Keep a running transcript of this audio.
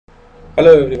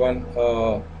Hello everyone.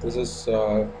 This is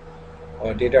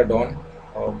Data Dawn.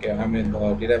 Okay, I'm in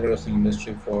the data warehousing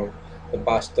industry for the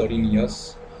past 13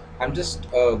 years. I'm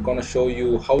just gonna show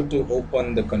you how to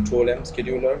open the Control-M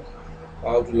scheduler,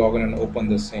 how to log in and open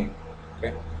the same.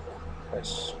 Okay,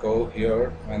 let's go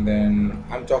here, and then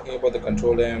I'm talking about the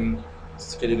Control-M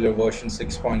scheduler version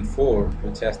 6.4,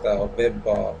 which has the web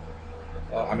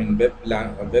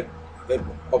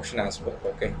option as well.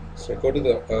 Okay, so go to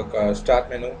the start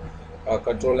menu,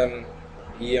 control M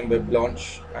EM web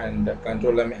launch, and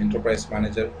control M enterprise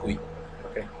manager GUI.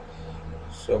 Okay,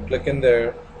 so click in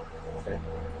there. Okay,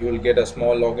 you will get a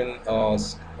small login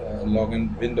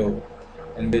window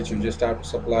in which you just have to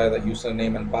supply the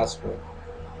username and password.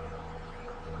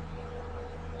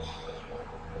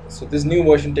 So this new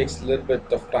version takes a little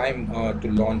bit of time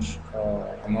to launch.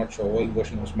 I'm not sure, old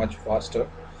version was much faster.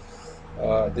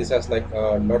 This has like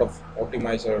a lot of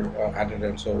optimizer added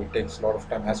in, so it takes a lot of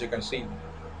time. As you can see,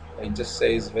 it just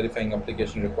says verifying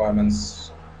application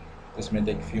requirements. This may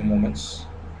take a few moments.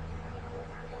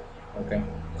 Okay,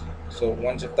 so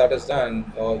once if that is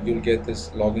done, you'll get this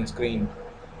login screen,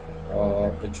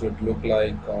 which would look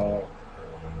like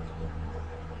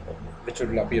which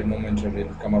will appear momentarily.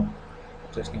 It'll come up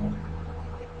just now.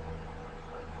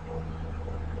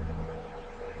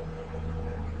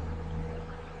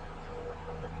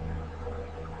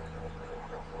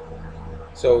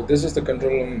 So this is the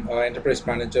control enterprise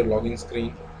manager login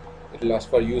screen. It will ask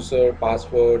for user,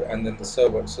 password, and then the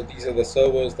server. So these are the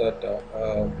servers that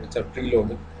which are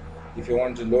preloaded. If you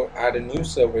want to add a new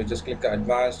server, just click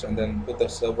advanced and then put the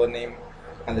server name,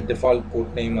 and the default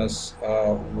port name is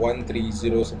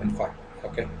 13075.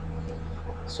 Okay.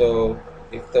 So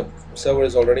if the server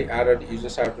is already added, you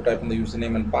just have to type in the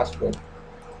username and password.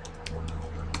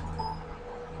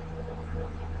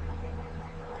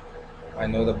 I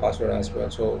know the password as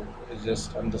well, so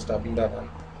I'm just typing that in.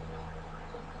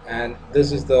 And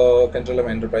this is the control of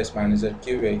enterprise manager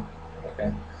QA.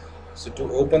 Okay, so to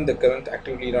open the current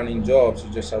actively running jobs,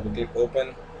 you just have to click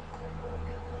open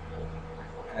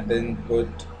and then put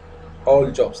all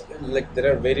jobs. Like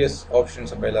there are various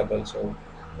options available, so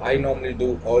I normally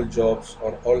do all jobs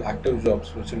or all active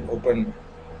jobs, which will open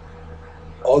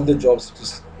all the jobs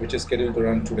which is scheduled to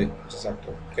run today, which is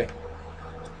active. Okay,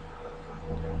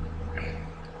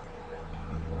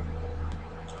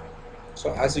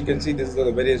 so as you can see, these are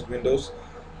the various windows.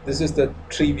 This is the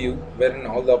tree view wherein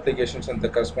all the applications and the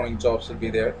corresponding jobs will be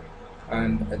there,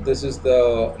 and this is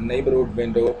the neighborhood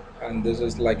window, and this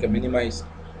is like a minimized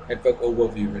network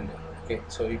overview window. Okay,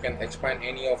 so you can expand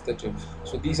any of the two.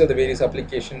 So these are the various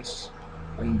applications,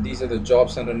 and these are the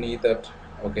jobs underneath that.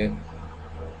 Okay,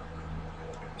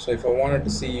 so if I wanted to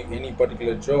see any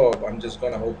particular job, I'm just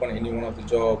going to open any one of the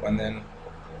job, and then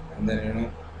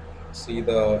see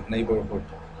the neighborhood.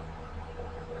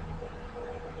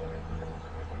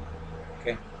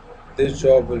 Okay, this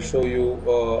job will show you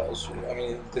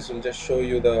this will just show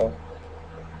you the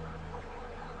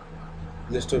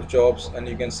list of jobs, and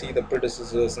you can see the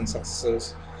predecessors and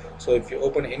successors. So if you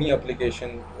open any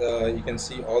application, you can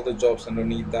see all the jobs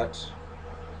underneath that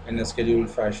in a scheduled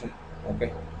fashion.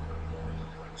 Okay,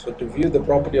 so to view the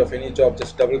property of any job,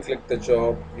 just double click the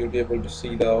job. You'll be able to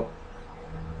see the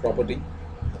property,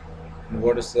 and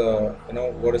what is the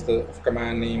what is the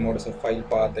command name, what is the file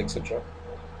path, etc.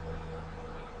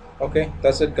 Okay,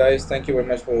 that's it guys. Thank you very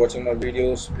much for watching my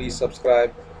videos. Please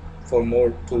subscribe for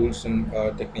more tools and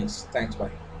techniques. Thanks. Bye.